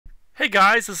Hey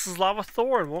guys, this is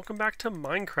Lavathor and welcome back to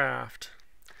Minecraft.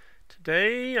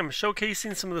 Today I'm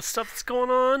showcasing some of the stuff that's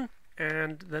going on,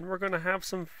 and then we're going to have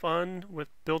some fun with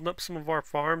building up some of our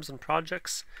farms and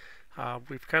projects.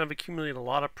 We've kind of accumulated a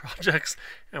lot of projects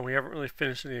and we haven't really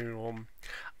finished any of them.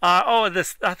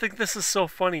 I think this is so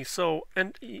funny.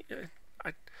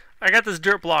 I got this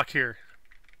dirt block here.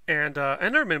 And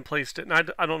Enderman placed it, and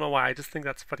I don't know why. I just think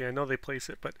that's funny. I know they place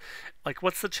it, but like,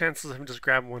 what's the chances of him just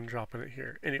grabbing one and dropping it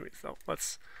here? Anyways, though,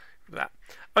 let's do that.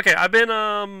 Okay, I've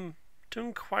been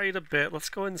doing quite a bit. Let's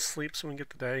go ahead and sleep so we can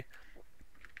get the day.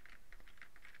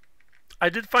 I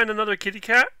did find another kitty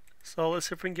cat, so let's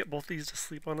see if we can get both these to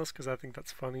sleep on us, because I think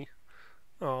that's funny.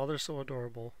 Oh, they're so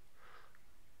adorable.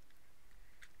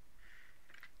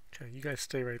 Okay, you guys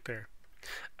stay right there.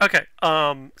 Okay,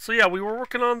 so yeah, we were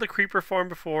working on the creeper farm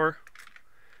before,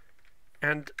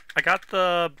 and I got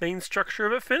the main structure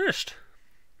of it finished.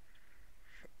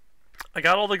 I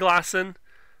got all the glass in,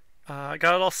 I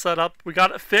got it all set up, we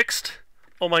got it fixed.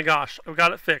 Oh my gosh, we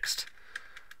got it fixed.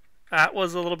 That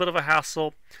was a little bit of a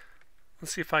hassle.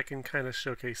 Let's see if I can kind of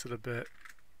showcase it a bit.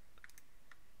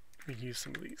 Let me use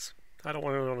some of these. I don't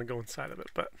want to go inside of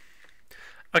it, but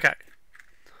okay.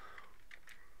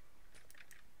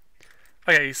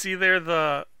 Okay, you see there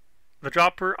the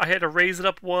dropper? I had to raise it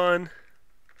up one.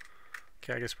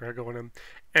 Okay, I guess we're going in.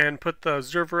 And put the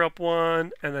observer up one,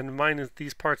 and then minus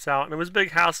these parts out. And it was a big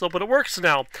hassle, but it works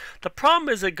now. The problem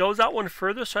is it goes out one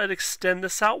further, so I had to extend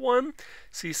this out one.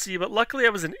 So you see, but luckily I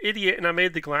was an idiot and I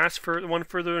made the glass for one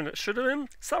further than it should have been.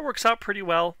 So that works out pretty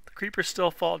well. The creepers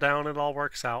still fall down, it all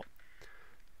works out.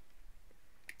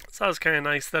 So that was kind of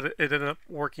nice that it ended up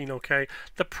working okay.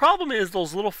 The problem is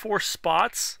those little 4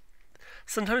 spots.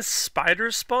 Sometimes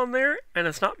spiders spawn there, and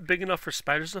it's not big enough for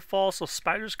spiders to fall, so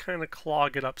spiders kind of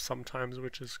clog it up sometimes,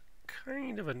 which is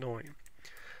kind of annoying.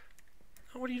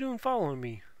 Oh, what are you doing following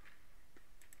me?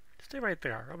 Stay right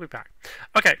there. I'll be back.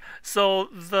 Okay, so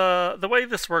the way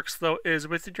this works, though, is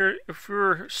if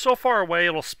you're so far away,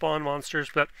 it'll spawn monsters,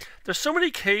 but there's so many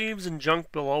caves and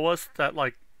junk below us that,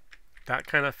 like, that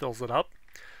kind of fills it up.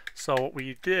 So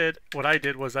what I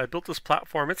did was I built this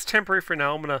platform. It's temporary for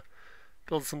now. I'm going to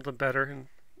build something better and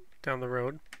down the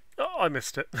road. Oh, I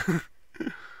missed it.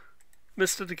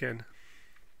 Missed it again.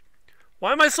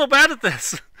 Why am I so bad at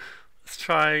this? Let's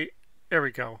try. There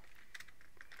we go.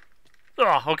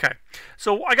 Oh, okay.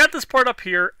 So I got this part up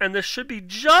here, and this should be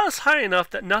just high enough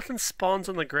that nothing spawns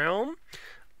on the ground,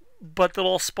 but they'll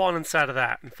all spawn inside of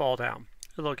that and fall down.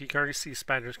 Look, you can already see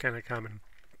spiders kind of coming.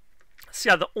 So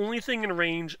yeah, the only thing in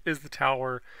range is the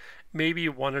tower. Maybe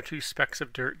 1 or 2 specks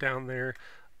of dirt down there,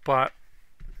 but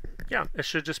yeah, it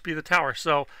should just be the tower.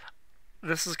 So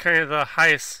this is kind of the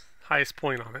highest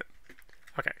point on it.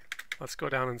 Okay, let's go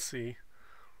down and see.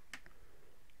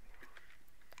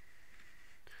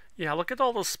 Yeah, look at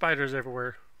all those spiders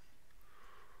everywhere.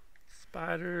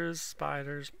 Spiders,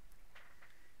 spiders.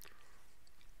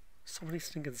 So many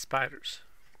stinking spiders.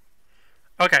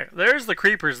 Okay, there's the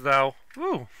creepers though.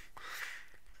 Woo!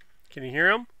 Can you hear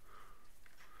them?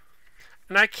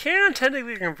 And I can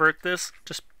technically convert this,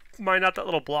 just mine out that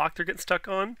little block they're getting stuck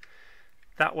on.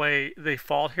 That way they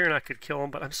fall here and I could kill them,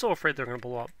 but I'm so afraid they're going to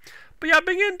blow up. But yeah, I've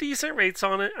been getting decent rates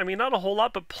on it. I mean, not a whole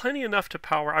lot, but plenty enough to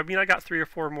power. I mean, I got 3 or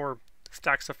 4 more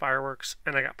stacks of fireworks,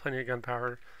 and I got plenty of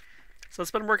gunpowder. So it's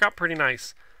been working out pretty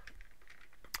nice.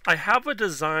 I have a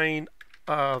design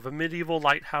of a medieval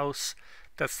lighthouse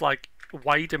that's like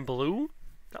white and blue.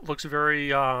 That looks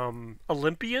very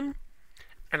Olympian,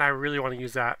 and I really want to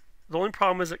use that. The only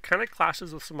problem is it kind of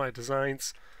clashes with some of my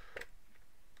designs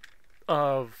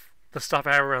of the stuff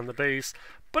I have around the base,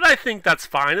 but I think that's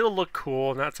fine. It'll look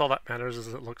cool, and that's all that matters,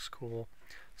 is it looks cool.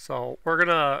 So we're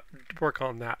gonna work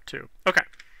on that too. Okay.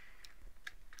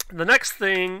 The next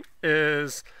thing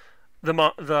is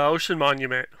the Ocean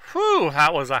Monument. Whew,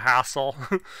 that was a hassle.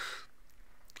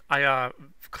 I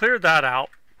cleared that out.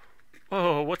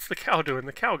 Oh, what's the cow doing?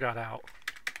 The cow got out.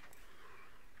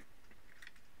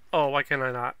 Oh, why can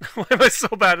I not? Why am I so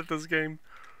bad at this game?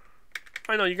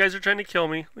 I know, you guys are trying to kill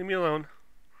me. Leave me alone.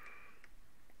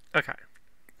 Okay.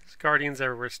 There's guardians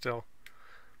everywhere still.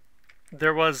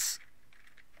 There was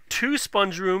 2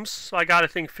 sponge rooms, so I got, I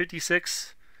think,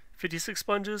 56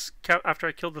 sponges after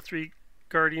I killed the 3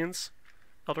 guardians,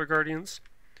 elder guardians.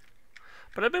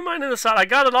 But I've been mining this out. I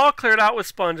got it all cleared out with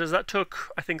sponges. That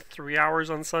took, I think, 3 hours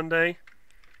on Sunday.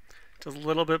 Just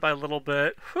little bit by little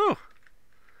bit. Whew.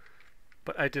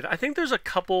 But I did. I think there's a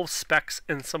couple specks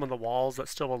in some of the walls that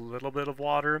still have a little bit of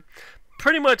water.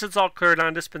 Pretty much it's all cleared on.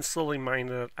 I've just been slowly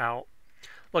mining it out.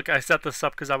 Look, I set this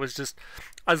up because I was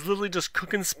literally just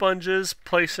cooking sponges,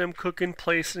 placing them, cooking,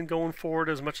 placing, going forward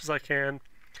as much as I can.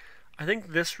 I think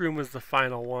this room was the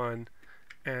final one,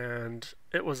 and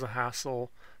it was a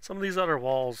hassle. Some of these other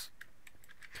walls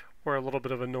were a little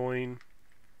bit of annoying.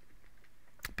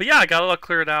 But yeah, I got it all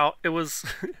cleared out. It was...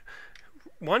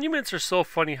 Monuments are so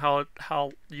funny how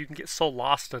you can get so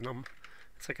lost in them.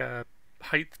 It's like a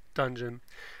height dungeon.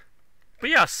 But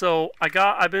yeah, so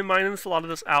I've been mining a lot of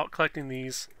this out, collecting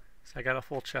these. So I got a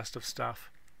full chest of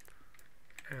stuff.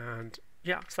 And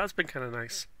yeah, so that's been kind of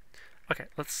nice. Okay,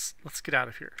 let's get out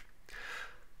of here.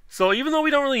 So even though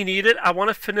we don't really need it, I want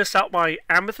to finish out my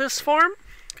Amethyst Farm,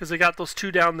 because I got those two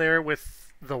down there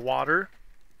with the water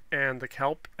and the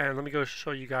kelp. And let me go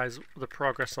show you guys the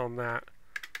progress on that.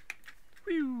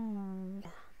 Whew.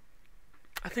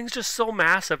 That thing's just so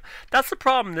massive. That's the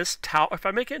problem. This tower, if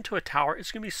I make it into a tower,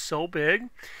 it's going to be so big,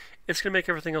 it's going to make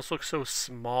everything else look so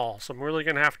small. So I'm really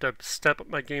going to have to step up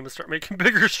my game and start making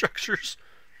bigger structures.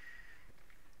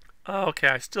 Okay,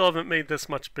 I still haven't made this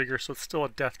much bigger, so it's still a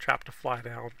death trap to fly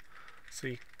down.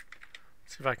 See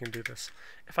if I can do this.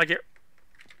 If I get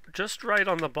just right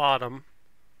on the bottom,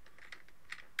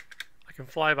 I can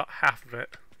fly about half of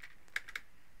it.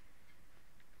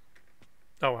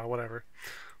 Oh well, whatever.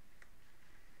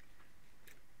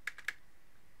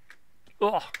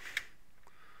 Ugh.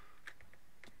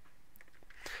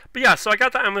 But yeah, so I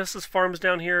got the Amethyst Farms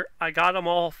down here. I got them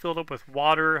all filled up with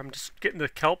water. I'm just getting the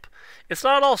kelp. It's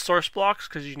not all source blocks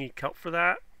because you need kelp for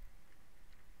that.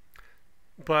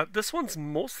 But this one's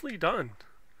mostly done.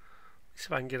 Let's see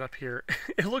if I can get up here.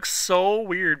 It looks so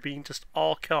weird being just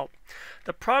all kelp.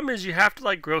 The problem is you have to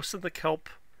like grow some of the kelp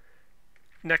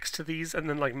next to these and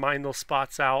then like mine those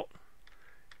spots out.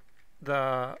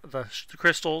 The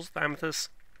crystals, the amethyst.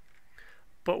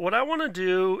 But what I want to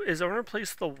do is I want to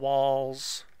replace the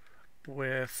walls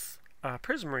with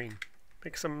prismarine.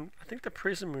 Make some, I think the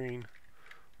prismarine.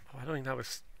 Oh, I don't even have a. Do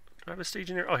I have a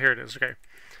stage in here? Oh, here it is. Okay.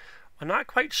 I'm not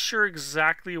quite sure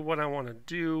exactly what I want to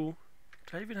do.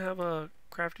 Do I even have a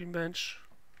crafting bench?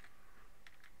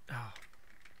 Oh.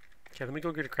 Okay, let me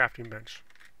go get a crafting bench.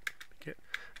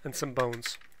 And some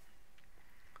bones.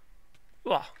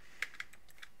 Oh.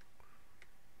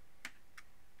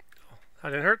 I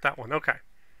didn't hurt that one. Okay.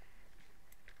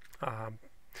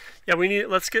 Yeah, we need.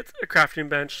 Let's get a crafting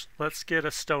bench. Let's get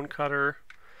a stone cutter,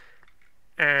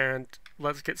 and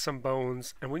let's get some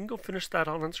bones, and we can go finish that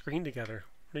on screen together.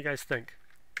 What do you guys think?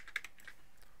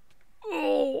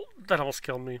 Oh, that almost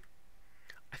killed me.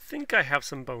 I think I have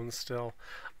some bones still.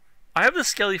 I have the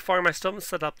Skelly Farm. I still haven't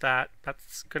set up that.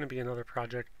 That's going to be another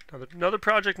project. Another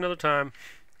project, another time.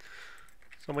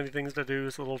 So many things to do,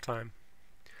 so little time.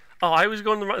 Oh, I was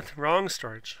going to the wrong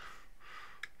storage.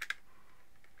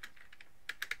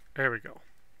 There we go.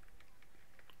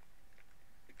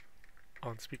 Oh,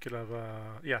 and speaking of,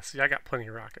 yeah, see, I got plenty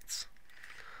of rockets.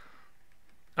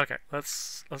 Okay,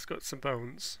 let's go with some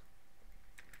bones.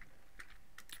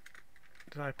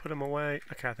 Did I put them away?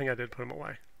 Okay, I think I did put them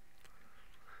away.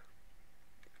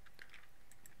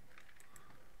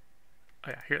 Oh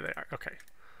yeah, here they are. Okay,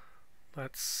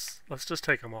 let's just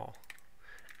take them all.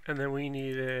 And then we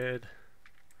needed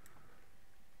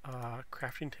a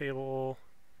crafting table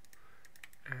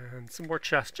and some more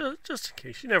chests, just in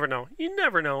case. You never know. You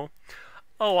never know.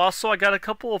 Oh, also I got a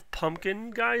couple of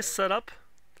pumpkin guys set up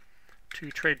to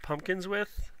trade pumpkins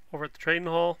with over at the trading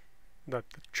hall. The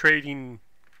trading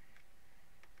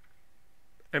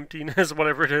emptiness,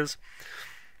 whatever it is.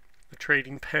 The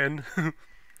trading pen.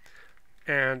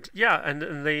 And yeah,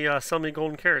 and they sell me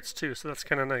golden carrots too, so that's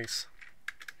kind of nice.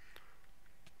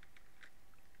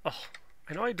 Oh,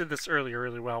 I know I did this earlier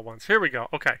really well once. Here we go.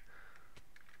 Okay.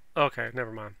 Okay,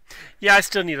 never mind. Yeah, I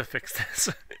still need to fix this.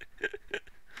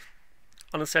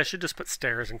 Honestly, I should just put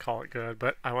stairs and call it good,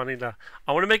 but I want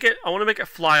to make it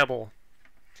flyable.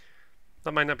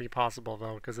 That might not be possible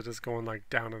though, because it is going like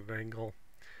down at an angle.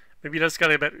 Maybe you just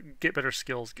gotta get better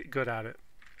skills, get good at it.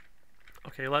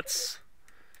 Okay, let's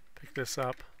pick this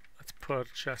up. Let's put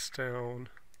a chest down.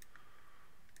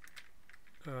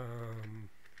 Let's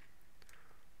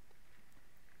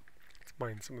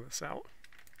mine some of this out.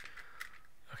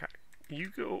 Okay,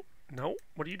 you go. No,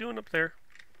 what are you doing up there?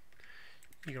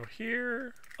 You go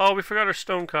here. Oh, we forgot our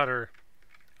stone cutter.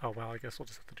 Oh well, I guess we'll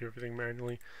just have to do everything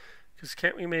manually. Because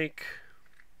can't we make?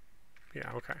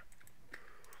 Yeah, okay.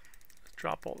 Let's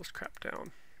drop all this crap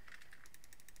down.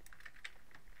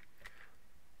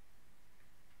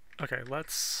 Okay,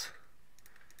 let's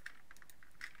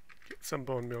get some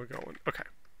bone meal going. Okay.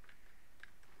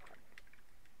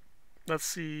 Let's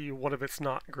see what if it's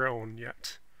not grown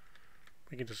yet.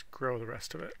 We can just grow the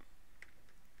rest of it.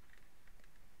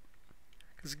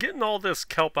 Because getting all this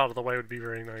kelp out of the way would be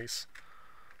very nice.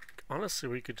 Honestly,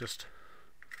 we could just...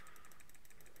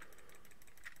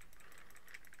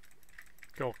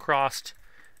 go across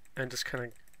and just kind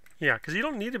of, yeah, because you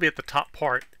don't need to be at the top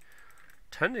part.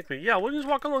 Technically, yeah, we'll just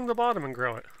walk along the bottom and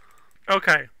grow it.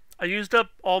 Okay, I used up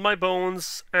all my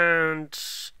bones and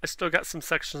I still got some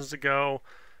sections to go.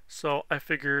 So I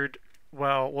figured,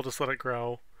 well, we'll just let it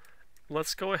grow.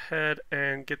 Let's go ahead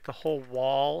and get the whole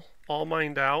wall all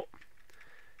mined out.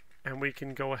 And we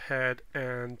can go ahead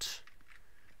and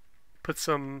put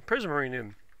some prismarine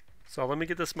in. So let me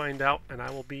get this mined out and I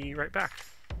will be right back.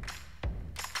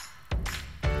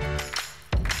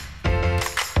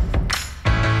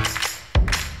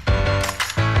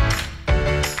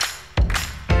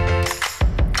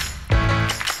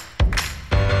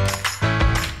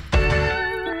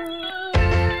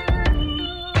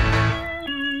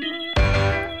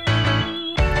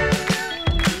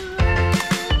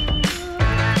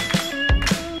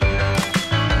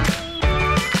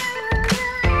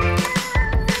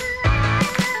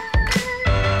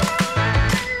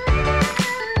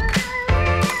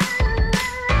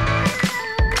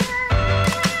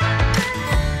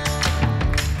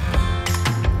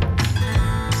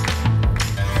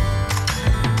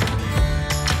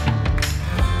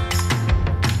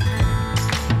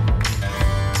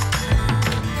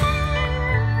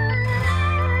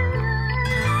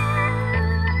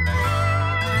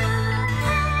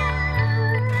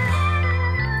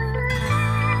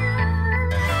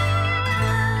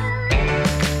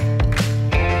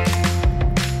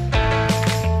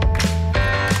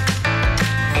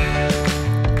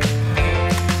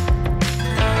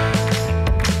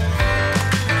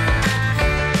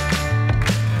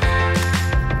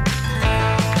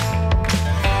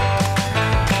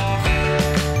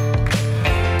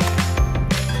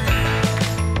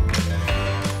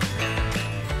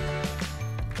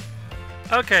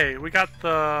 Okay, we got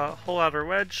the whole outer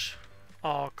wedge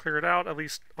all cleared out, at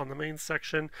least on the main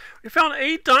section. We found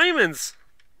 8 diamonds!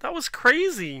 That was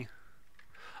crazy!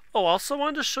 Oh, also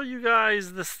wanted to show you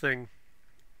guys this thing.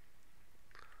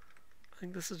 I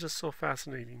think this is just so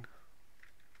fascinating.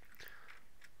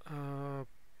 Oh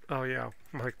yeah,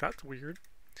 I'm like, that's weird.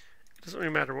 It doesn't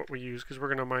really matter what we use, because we're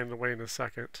going to mine it away in a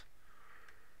second.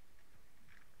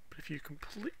 But if you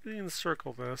completely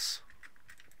encircle this...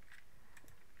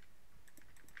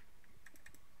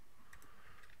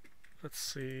 Let's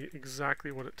see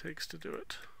exactly what it takes to do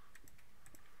it.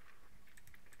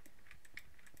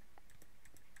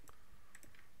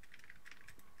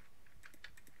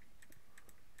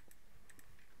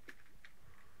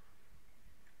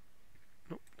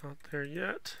 Nope, not there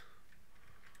yet.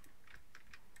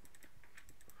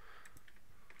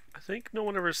 I think no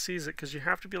one ever sees it because you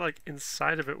have to be like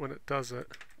inside of it when it does it.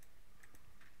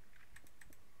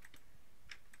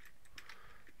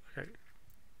 Okay.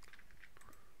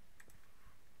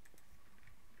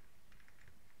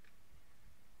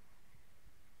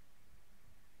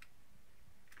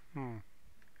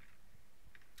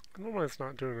 I don't know why it's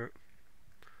not doing it.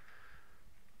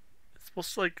 It's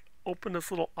supposed to like open this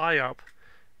little eye up.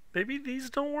 Maybe these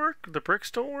don't work? The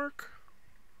bricks don't work?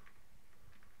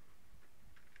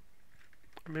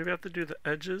 Or maybe I have to do the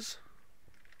edges?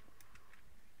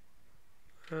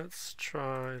 Let's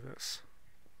try this.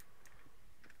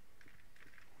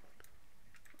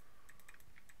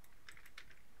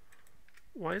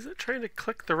 Why is it trying to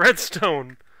click the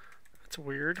redstone? That's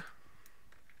weird.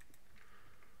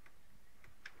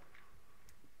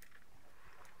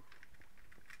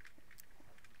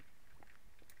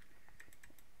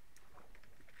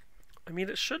 I mean,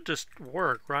 it should just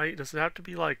work, right? Does it have to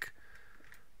be like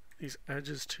these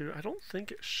edges too? I don't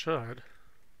think it should.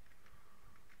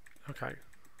 Okay.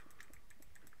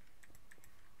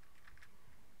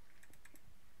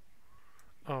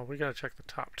 Oh, we gotta check the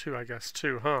top too, I guess,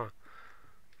 too, huh?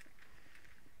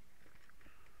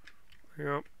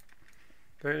 Yep.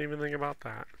 Didn't even think about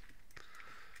that.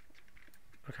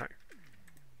 Okay.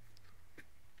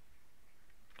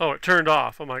 Oh, it turned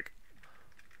off. I'm like...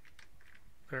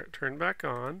 There, it turned back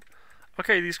on.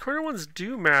 Okay, these corner ones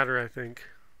do matter, I think.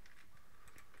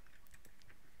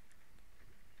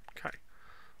 Okay.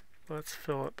 Let's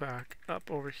fill it back up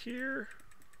over here.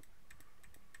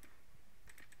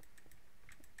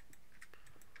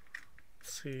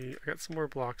 Let's see, I got some more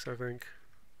blocks, I think.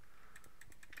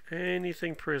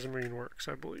 Anything prismarine works,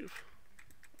 I believe.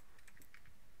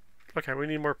 Okay, we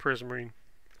need more prismarine.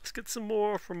 Let's get some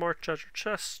more from our treasure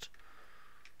chest.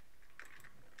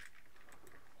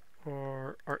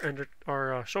 Or our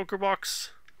shulker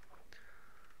box.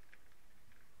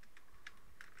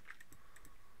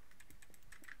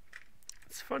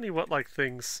 It's funny what like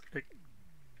things like,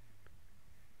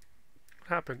 what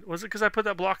happened? Was it because I put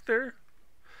that block there?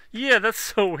 Yeah, that's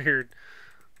so weird.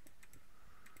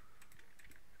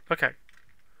 Okay,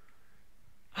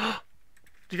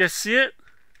 Do you guys see it?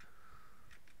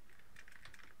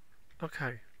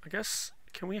 Okay, I guess,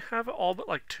 can we have it all but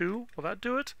like 2? Will that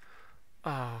do it?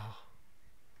 Oh.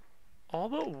 All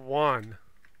but 1.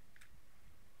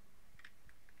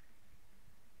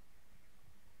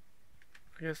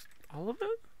 I guess all of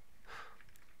it?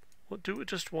 We'll do it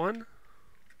just 1?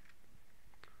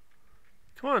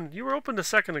 Come on, you were open a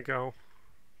second ago.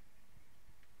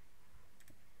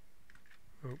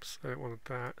 Oops, I didn't want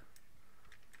that.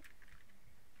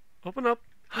 Open up.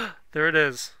 There it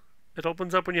is. It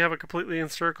opens up when you have it completely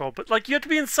encircled. But, like, you have to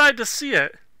be inside to see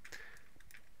it.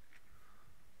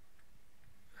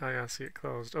 Oh, yeah, see it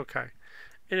closed. Okay.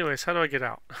 Anyways, how do I get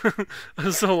out?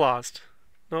 I'm so lost.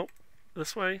 Nope.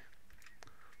 This way?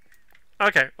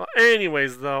 Okay. Well,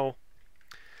 anyways, though.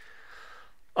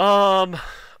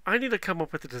 I need to come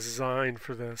up with a design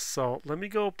for this. So, let me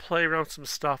go play around with some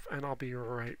stuff, and I'll be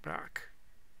right back.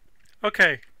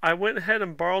 Okay. I went ahead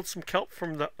and borrowed some kelp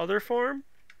from the other farm.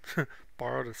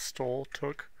 Borrowed, stole,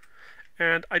 took.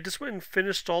 And I just went and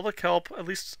finished all the kelp, at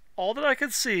least all that I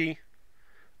could see.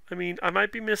 I mean, I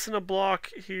might be missing a block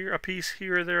here, a piece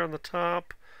here or there on the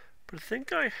top, but I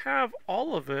think I have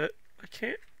all of it. I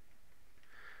can't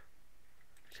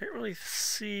really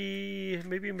see,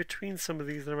 maybe in between some of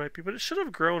these there might be, but it should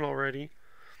have grown already.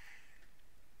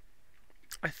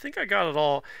 I think I got it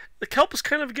all. The kelp is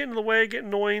kind of getting in the way, getting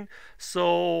annoying,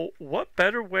 so what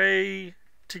better way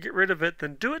to get rid of it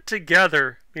than do it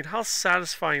together? I mean, how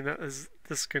satisfying is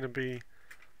this going to be?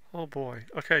 Oh boy.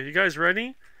 Okay, you guys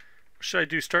ready? What should I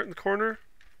do? Start in the corner?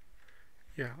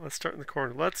 Yeah, let's start in the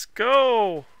corner. Let's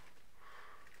go!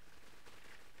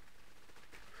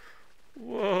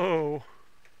 Whoa.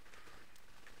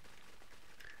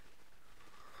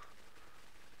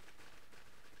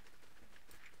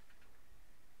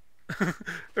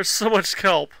 There's so much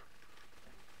kelp.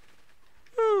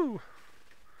 Woo!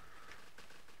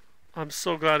 I'm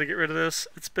so glad to get rid of this.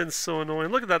 It's been so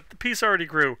annoying. Look at that. The piece already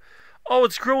grew. Oh,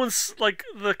 it's growing like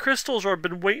the crystals have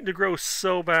been waiting to grow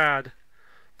so bad.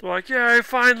 They're like, yay,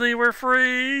 finally, we're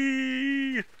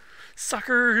free!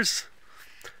 Suckers!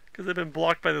 Because they've been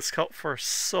blocked by this kelp for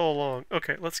so long.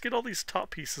 Okay, let's get all these top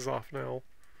pieces off now.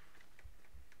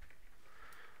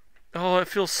 Oh, it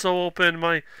feels so open.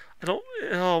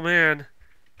 Oh man.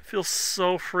 It feels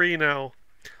so free now.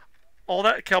 All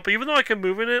that kelp, even though I can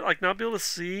move in it, like not be able to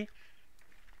see,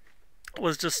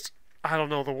 was just, I don't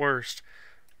know, the worst.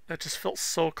 That just felt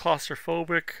so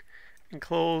claustrophobic,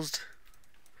 enclosed.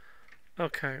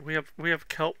 Okay, we have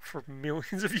kelp for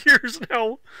millions of years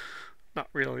now. Not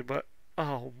really, but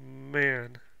oh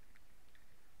man.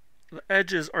 The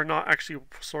edges are not actually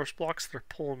source blocks, they're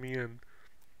pulling me in.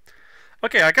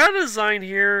 Okay, I got a design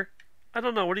here. I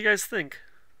don't know, what do you guys think?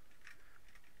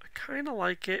 I kind of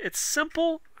like it. It's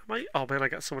simple. Oh man, I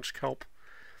got so much kelp.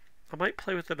 I might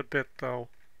play with it a bit though.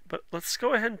 But let's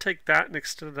go ahead and take that and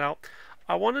extend it out.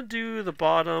 I want to do the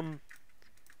bottom.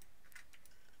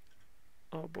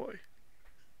 Oh boy.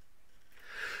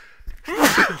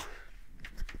 I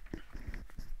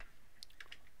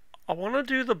want to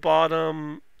do the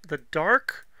bottom, the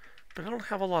dark, but I don't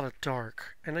have a lot of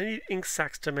dark. And I need ink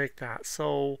sacs to make that.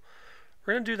 So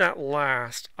we're going to do that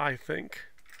last, I think.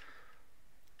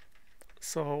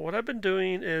 So what I've been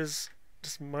doing is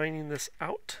just mining this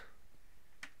out.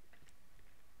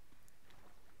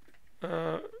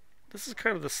 This is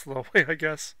kind of the slow way, I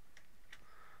guess.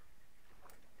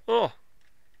 Oh!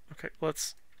 Okay,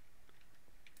 let's...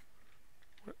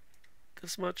 What?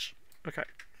 This much? Okay.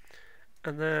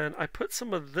 And then I put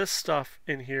some of this stuff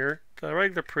in here, the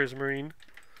regular prismarine.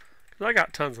 Because I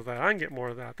got tons of that. I can get more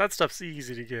of that. That stuff's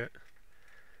easy to get.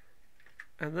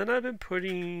 And then I've been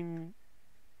putting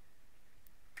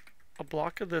a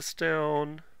block of this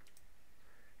down.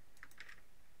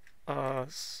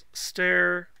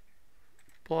 Stair,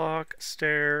 block,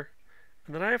 stair,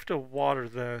 and then I have to water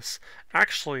this.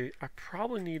 Actually, I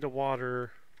probably need to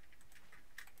water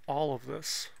all of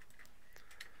this,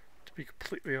 to be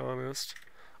completely honest.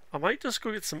 I might just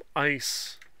go get some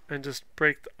ice and just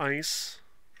break the ice.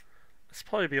 It's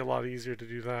probably be a lot easier to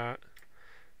do that.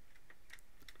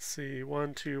 Let's see,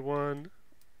 1, 2, 1.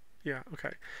 Yeah,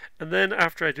 okay. And then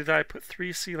after I do that, I put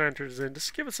 3 sea lanterns in, just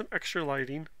to give it some extra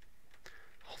lighting.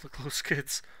 Oh, the glow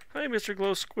skids. Hi, Mr.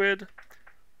 Glow Squid.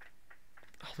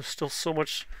 Oh, there's still so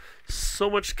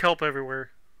much kelp everywhere.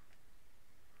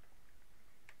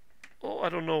 Oh, I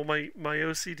don't know. My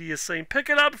OCD is saying, pick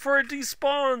it up before it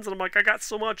despawns. And I'm like, I got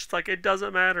so much. It's like, it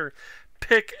doesn't matter.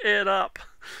 Pick it up.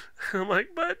 I'm like,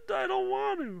 but I don't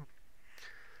want to.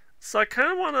 So I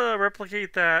kind of want to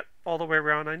replicate that all the way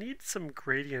around. I need some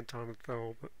gradient on it,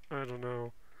 though. But I don't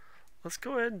know. Let's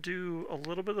go ahead and do a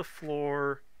little bit of the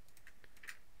floor.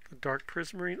 the dark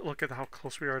prismarine. Look at how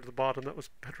close we are to the bottom. That was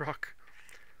bedrock.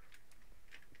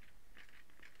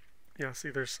 Yeah, see,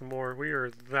 there's some more. We are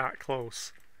that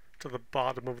close to the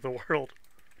bottom of the world.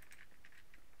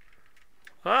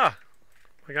 Ah!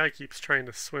 My guy keeps trying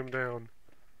to swim down.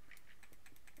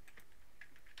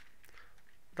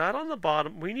 That on the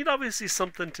bottom. We need obviously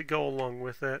something to go along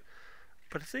with it.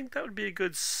 But I think that would be a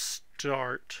good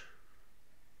start.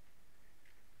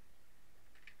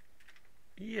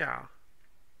 Yeah.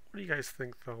 What do you guys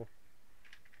think, though?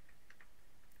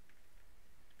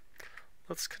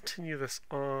 Let's continue this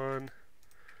on.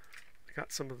 I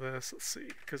got some of this. Let's see,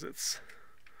 because it's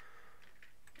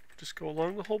just go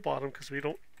along the whole bottom because we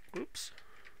don't. Oops.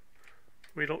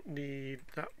 We don't need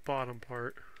that bottom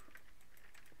part.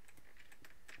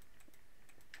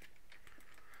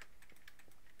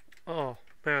 Oh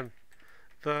man,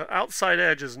 the outside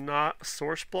edge is not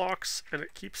source blocks, and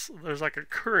it keeps, there's like a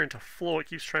current, a flow it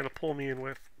keeps trying to pull me in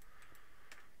with.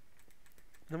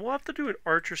 And then we'll have to do an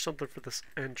arch or something for this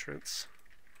entrance.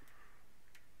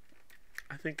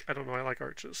 I don't know, I like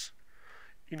arches.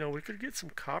 You know, we could get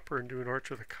some copper and do an arch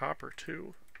with a copper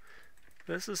too.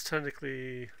 This is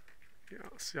technically, yeah,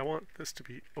 see, I want this to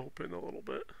be open a little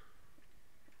bit.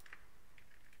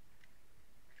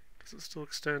 Does it still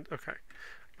extend? Okay.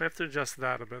 I have to adjust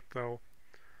that a bit though.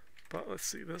 But let's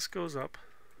see, this goes up.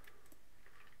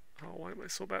 Oh, why am I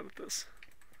so bad at this?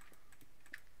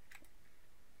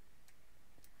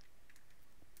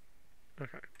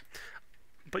 Okay.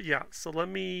 But yeah, so let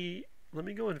me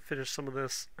go and finish some of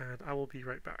this and I will be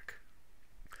right back.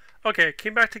 Okay,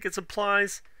 came back to get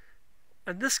supplies.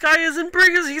 And this guy isn't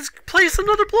bringing, he's placed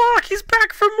another block. He's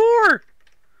back for more.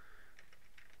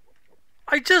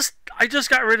 I just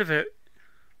got rid of it.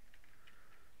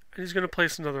 And he's going to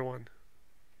place another one.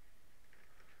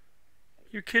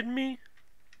 You kidding me?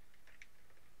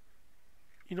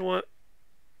 You know what?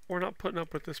 We're not putting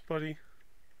up with this, buddy.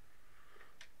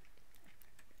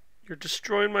 You're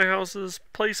destroying my houses,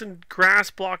 placing grass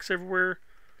blocks everywhere.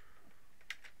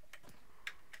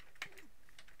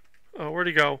 Oh, where'd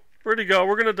he go? Where'd he go?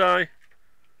 We're going to die.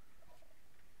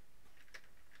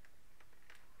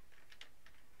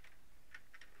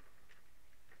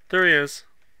 There he is.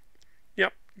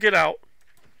 Yep, get out.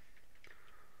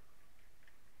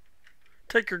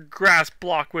 Take your grass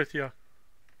block with you.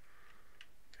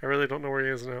 I really don't know where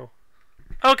he is now.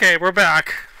 Okay, we're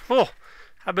back. Oh,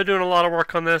 I've been doing a lot of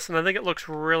work on this, and I think it looks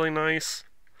really nice.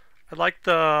 I like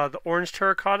the orange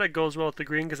terracotta. It goes well with the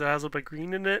green because it has a bit of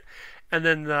green in it. And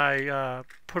then I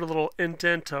put a little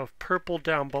indent of purple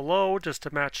down below just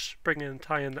to match, bring in and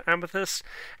tie in the amethyst.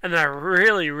 And then I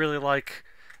really, really like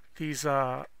these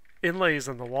inlays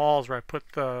on the walls where I put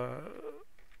the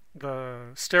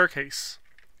staircase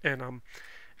in them.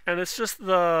 And it's just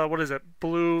the, what is it,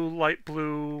 blue, light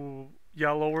blue,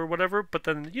 yellow or whatever. But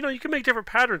then, you know, you can make different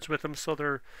patterns with them. So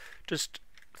they're just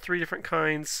 3 different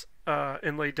kinds.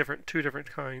 Inlaid two different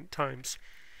times.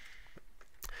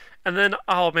 And then,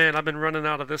 oh man, I've been running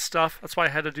out of this stuff. That's why I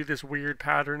had to do this weird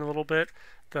pattern a little bit,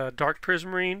 the dark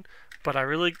prismarine. But I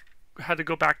really had to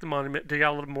go back to the monument, dig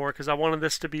out a little more, because I wanted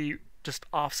this to be just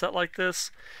offset like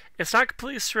this. It's not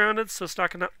completely surrounded, so it's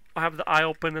not going to have the eye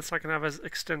open. It's not going to have as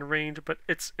extended range, but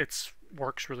it's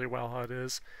works really well how it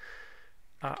is.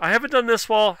 I haven't done this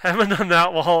wall, haven't done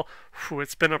that wall. Whew,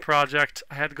 it's been a project.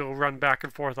 I had to go run back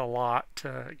and forth a lot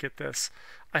to get this.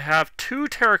 I have 2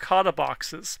 terracotta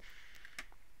boxes.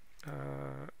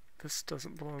 This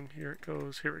doesn't belong here. It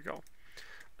goes, here we go.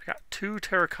 I got 2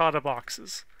 terracotta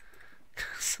boxes.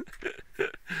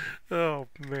 Oh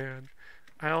man.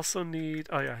 I also need,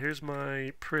 oh yeah, here's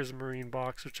my prismarine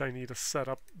box, which I need to set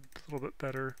up a little bit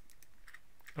better.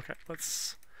 Okay,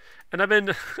 let's... And I've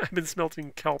been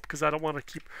smelting kelp because I don't want to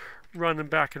keep running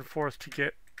back and forth to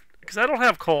get, because I don't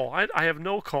have coal. I have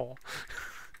no coal.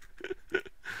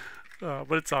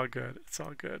 But it's all good. It's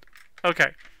all good.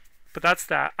 Okay, but that's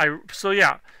that. So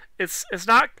yeah, it's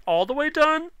not all the way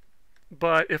done,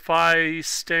 but if I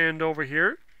stand over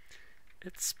here,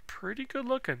 it's pretty good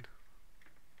looking.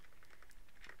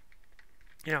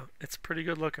 Yeah, it's pretty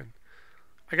good looking.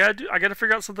 I gotta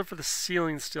figure out something for the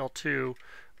ceiling still too.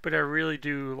 But I really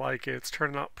do like it. It's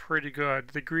turning out pretty good.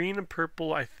 The green and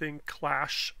purple, I think,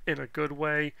 clash in a good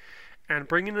way. And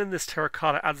bringing in this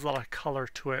terracotta adds a lot of color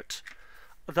to it.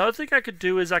 The other thing I could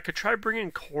do is I could try bringing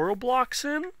coral blocks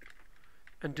in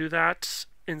and do that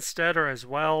instead or as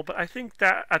well. But I think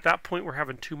that at that point we're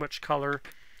having too much color.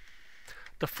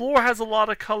 The floor has a lot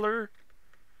of color,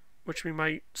 which we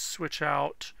might switch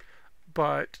out.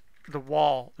 But the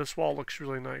wall, this wall looks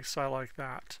really nice. So I like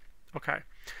that. Okay.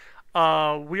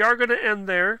 We are going to end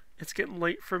there. it's getting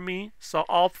late for me, so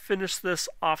I'll finish this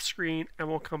off screen and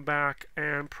we'll come back,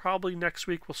 and probably next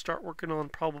week we'll start working on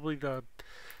probably the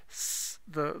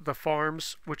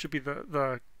farms, which would be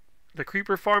the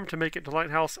creeper farm to make it into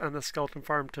lighthouse, and the skeleton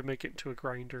farm to make it into a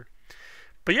grinder.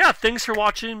 But yeah, thanks for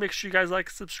watching. Make sure you guys like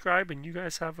and subscribe, and you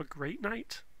guys have a great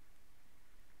night.